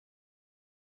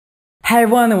Hi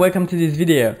everyone and welcome to this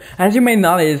video. As you may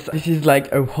notice, this is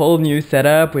like a whole new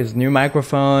setup with new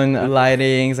microphone,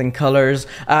 lightings and colors.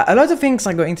 A lot of things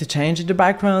are going to change in the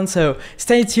background, so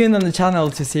stay tuned on the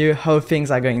channel to see how things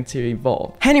are going to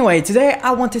evolve. Anyway, today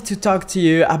I wanted to talk to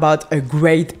you about a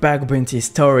great bug bounty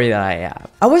story that I have.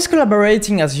 I was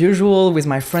collaborating as usual with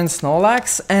my friend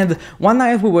Snorlax, and one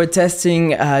night we were testing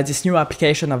this new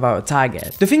application of our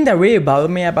target. The thing that really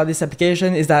bothered me about this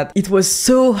application is that it was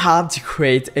so hard to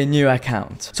create a new account.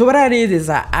 So what I did is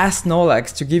I asked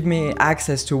Snorlax to give me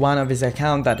access to one of his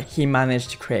accounts that he managed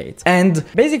to create. And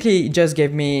basically he just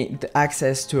gave me the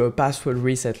access to a password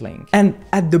reset link. And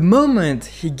at the moment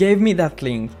he gave me that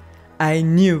link, I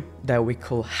knew that we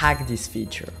could hack this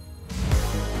feature.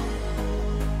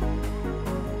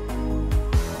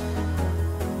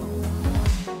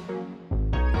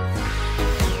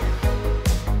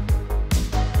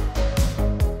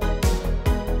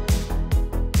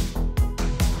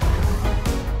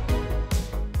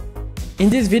 In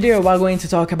this video, we're going to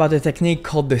talk about a technique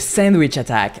called the sandwich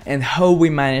attack and how we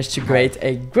managed to create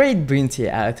a great bounty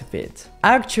out of it.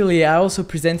 Actually, I also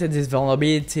presented this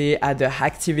vulnerability at the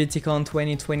HacktivityCon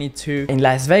 2022 in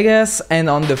Las Vegas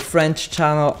and on the French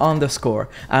channel _.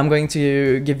 I'm going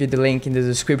to give you the link in the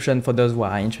description for those who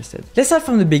are interested. Let's start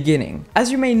from the beginning.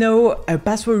 As you may know, a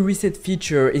password reset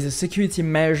feature is a security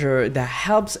measure that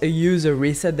helps a user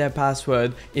reset their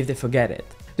password if they forget it.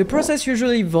 The process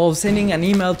usually involves sending an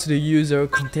email to the user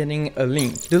containing a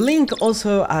link. The link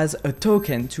also has a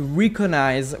token to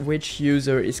recognize which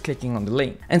user is clicking on the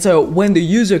link. And so when the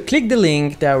user click the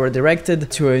link, they are redirected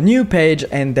to a new page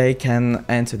and they can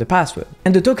enter the password.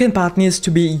 And the token part needs to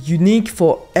be unique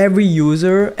for every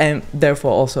user and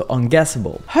therefore also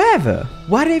unguessable. However,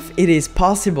 what if it is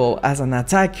possible as an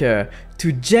attacker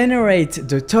to generate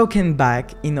the token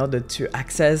back in order to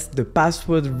access the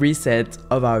password reset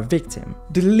of our victim?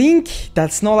 The link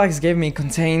that Snorlax gave me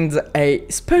contains a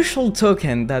special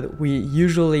token that we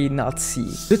usually not see.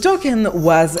 The token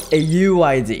was a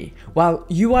UID. While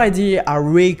UID are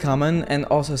really common and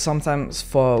also sometimes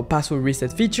for password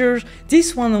reset features,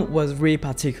 this one was really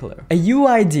particular. A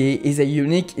UID is a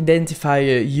unique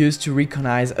identifier used to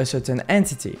recognize a certain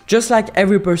entity. Just like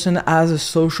every person has a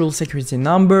social security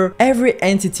number, every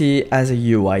entity has a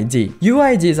UID.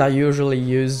 UIDs are usually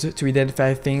used to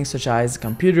identify things such as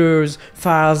computers,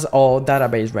 files, or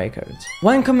database records.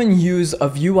 One common use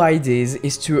of UIDs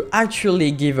is to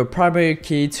actually give a primary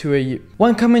key to a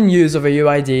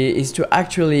UID is to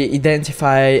actually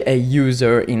identify a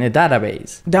user in a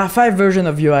database. There are 5 versions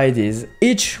of UIDs,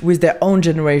 each with their own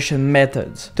generation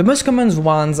methods. The most common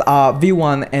ones are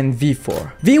V1 and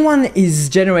V4. V1 is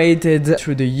generated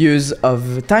through the use of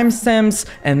timestamps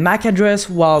and MAC address,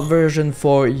 while version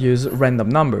 4 use random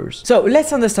numbers. So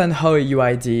let's understand how a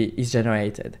UID is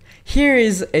generated. Here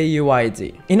is a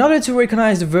UID. In order to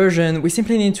recognize the version, we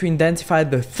simply need to identify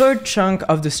the third chunk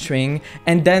of the string,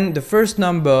 and then the first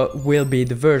number will be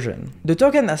the version. The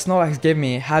token that Snorlax gave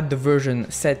me had the version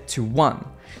set to 1.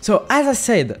 So as I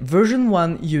said, version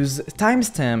 1 used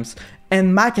timestamps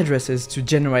and MAC addresses to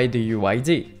generate the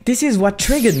UID. This is what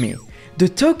triggered me. The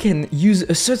token uses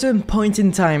a certain point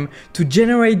in time to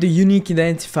generate the unique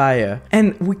identifier,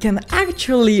 and we can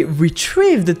actually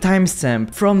retrieve the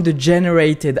timestamp from the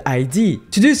generated ID.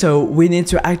 To do so, we need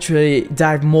to actually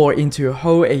dive more into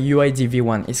how a UID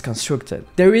v1 is constructed.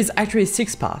 There is actually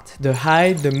 6 parts: the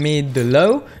high, the mid, the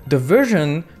low, the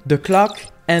version, the clock,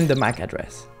 and the MAC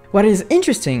address. What is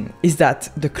interesting is that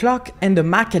the clock and the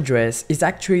MAC address is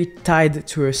actually tied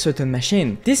to a certain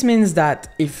machine. This means that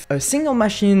if a single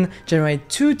machine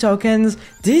generates 2 tokens,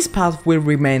 this part will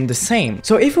remain the same.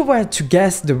 So if we were to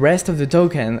guess the rest of the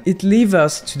token, it leaves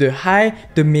us to the high,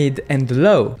 the mid, and the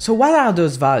low. So what are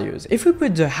those values? If we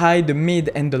put the high, the mid,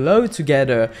 and the low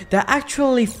together, they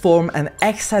actually form an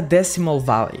hexadecimal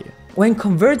value. When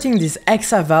converting this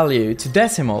hexa value to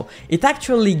decimal, it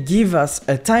actually gives us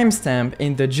a timestamp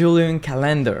in the Julian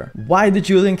calendar. Why the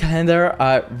Julian calendar?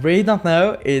 I really don't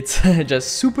know, it's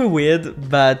just super weird,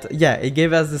 but yeah, it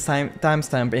gave us the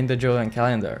timestamp in the Julian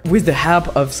calendar. With the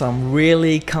help of some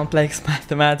really complex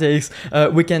mathematics,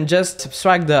 we can just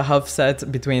subtract the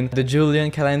offset between the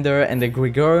Julian calendar and the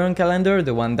Gregorian calendar,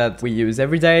 the one that we use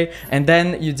every day, and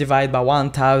then you divide by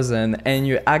 1000 and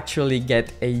you actually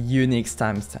get a Unix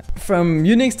timestamp. From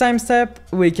Unix timestamp,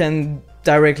 we can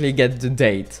directly get the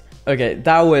date. Okay,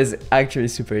 that was actually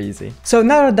super easy. So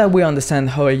now that we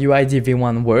understand how a UID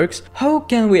v1 works, how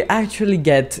can we actually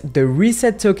get the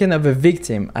reset token of a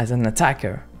victim as an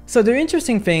attacker? So the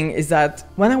interesting thing is that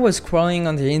when I was scrolling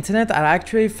on the internet, I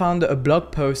actually found a blog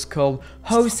post called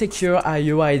How Secure Are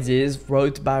UIDs,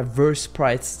 wrote by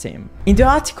Versprite's team. In the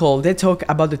article, they talk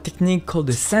about the technique called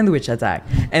the sandwich attack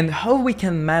and how we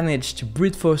can manage to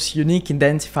brute force unique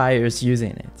identifiers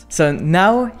using it. So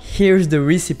now here's the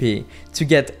recipe to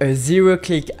get a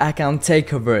zero-click account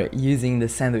takeover using the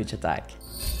sandwich attack.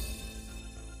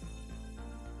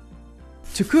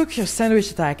 To cook your sandwich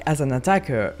attack as an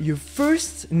attacker, you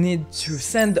first need to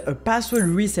send a password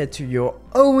reset to your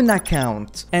own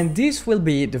account, and this will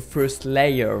be the first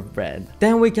layer of bread.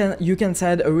 Then you can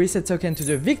send a reset token to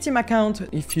the victim account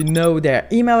if you know their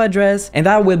email address, and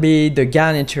that will be the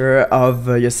garniture of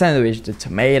your sandwich, the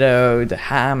tomato, the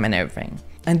ham and everything.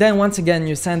 And then once again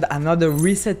you send another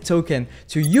reset token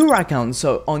to your account,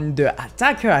 so on the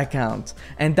attacker account,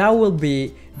 and that will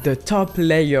be the top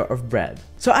layer of bread.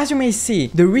 So as you may see,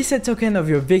 the reset token of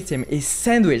your victim is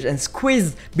sandwiched and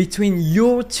squeezed between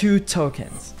your two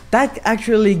tokens. That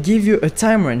actually gives you a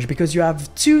time range because you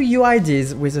have two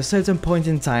UIDs with a certain point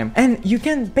in time, and you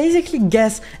can basically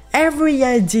guess every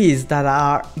IDs that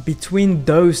are between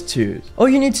those two. All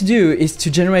you need to do is to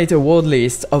generate a word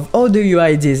list of all the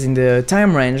UIDs in the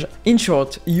time range. In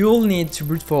short, you'll need to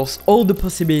brute force all the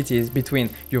possibilities between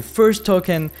your first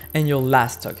token and your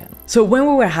last token. So when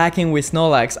we were hacking with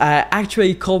Snorlax, I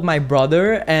actually called my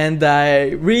brother and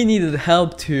I really needed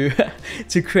help to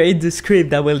create the script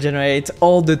that will generate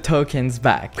all the tokens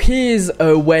back. He is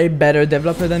a way better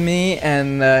developer than me,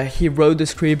 and he wrote the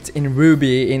script in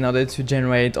Ruby in order to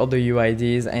generate all the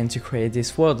UIDs and to create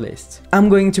this word list. I'm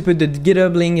going to put the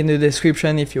GitHub link in the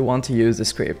description if you want to use the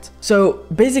script. So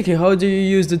basically, how do you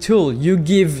use the tool? You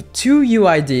give two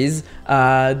UIDs,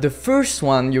 the first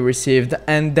one you received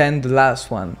and then the last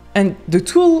one. And the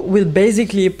tool will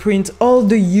basically print all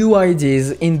the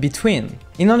UIDs in between.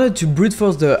 In order to brute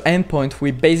force the endpoint,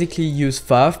 we basically use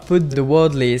FUF, put the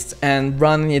word list and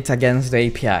run it against the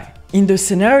API. In the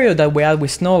scenario that we had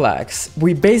with Snorlax,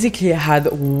 we basically had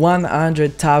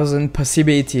 100,000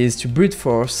 possibilities to brute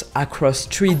force across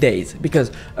 3 days,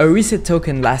 because a reset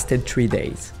token lasted 3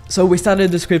 days. So we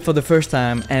started the script for the first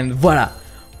time and voila,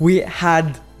 we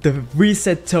had the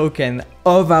reset token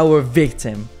of our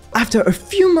victim. After a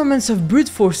few moments of brute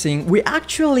forcing, we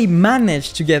actually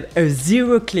managed to get a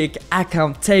zero-click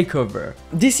account takeover.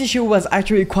 This issue was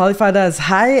actually qualified as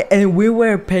high and we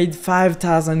were paid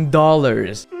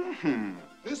 $5,000.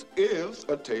 This is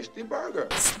a tasty burger.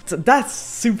 That's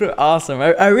super awesome.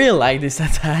 I really like this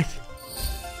attack.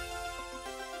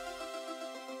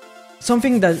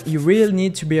 Something that you really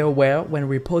need to be aware when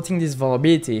reporting this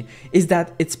vulnerability is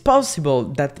that it's possible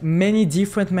that many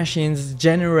different machines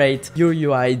generate your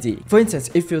UID. For instance,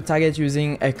 if you target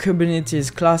using a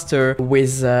Kubernetes cluster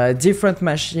with different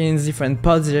machines, different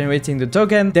pods generating the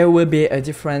token, there will be a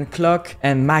different clock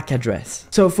and MAC address.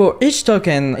 So for each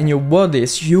token in your word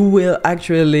list, you will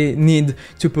actually need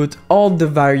to put all the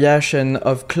variation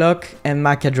of clock and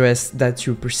MAC address that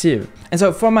you perceive. And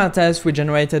so from our test, we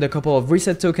generated a couple of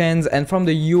reset tokens, and from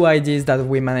the UIDs that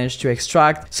we managed to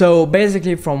extract, so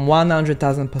basically from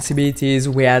 100,000 possibilities,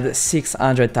 we had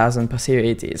 600,000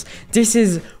 possibilities. This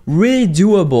is really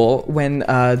doable when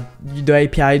the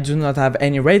API do not have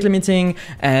any rate limiting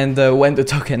and when the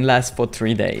token lasts for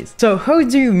 3 days. So how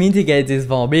do you mitigate this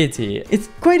vulnerability? It's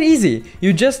quite easy.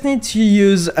 You just need to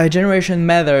use generation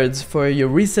methods for your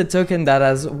reset token that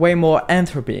has way more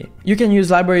entropy. You can use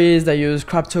libraries that use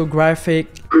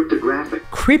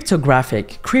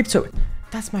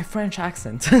That's my French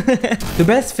accent. The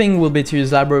best thing will be to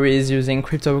use libraries using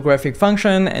cryptographic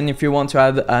function, and if you want to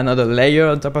add another layer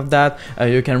on top of that,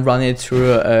 you can run it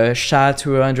through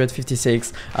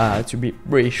SHA-256 to be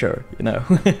really sure, you know.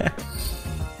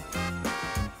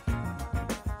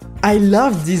 I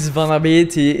love this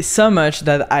vulnerability so much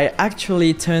that I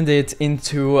actually turned it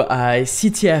into a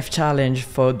CTF challenge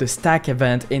for the Stack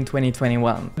event in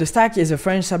 2021. The Stack is a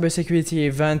French cybersecurity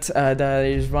event that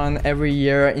is run every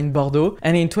year in Bordeaux,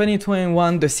 and in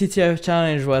 2021 the CTF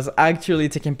challenge was actually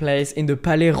taking place in the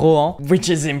Palais Rohan, which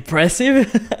is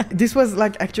impressive. This was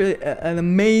like actually an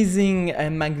amazing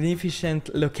and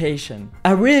magnificent location.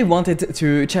 I really wanted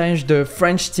to challenge the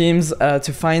French teams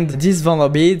to find this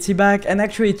vulnerability back, and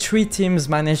actually 3 teams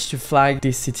managed to flag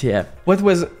this CTF. What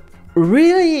was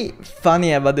really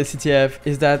funny about the CTF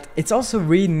is that it's also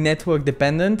really network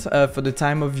dependent for the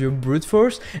time of your brute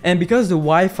force, and because the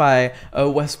Wi-Fi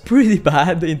was pretty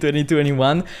bad in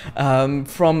 2021,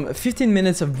 from 15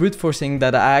 minutes of brute forcing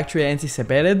that I actually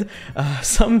anticipated,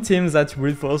 some teams had to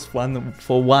brute force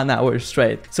for 1 hour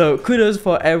straight. So kudos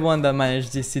for everyone that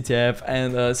managed this CTF,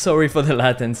 and sorry for the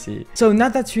latency. So now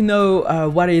that you know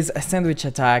what is a sandwich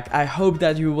attack, I hope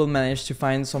that you will manage to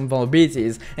find some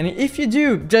vulnerabilities, and if you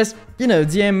do, just, you know,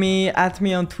 DM me, at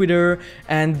me on Twitter,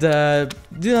 and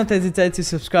do not hesitate to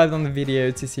subscribe on the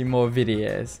video to see more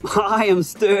videos. Hi, I'm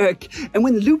Stök, and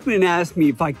when Lupin asked me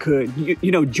if I could,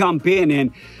 you know, jump in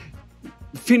and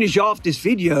finish off this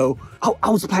video, I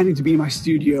was planning to be in my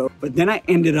studio, but then I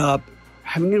ended up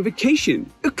having a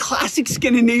vacation, a classic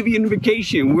Scandinavian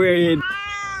vacation where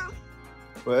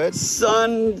what?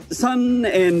 Sun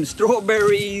and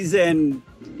strawberries and,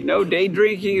 you know, day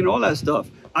drinking and all that stuff.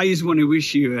 I just want to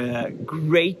wish you a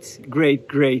great, great,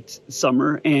 great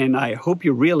summer, and I hope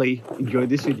you really enjoyed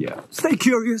this video. Stay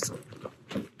curious.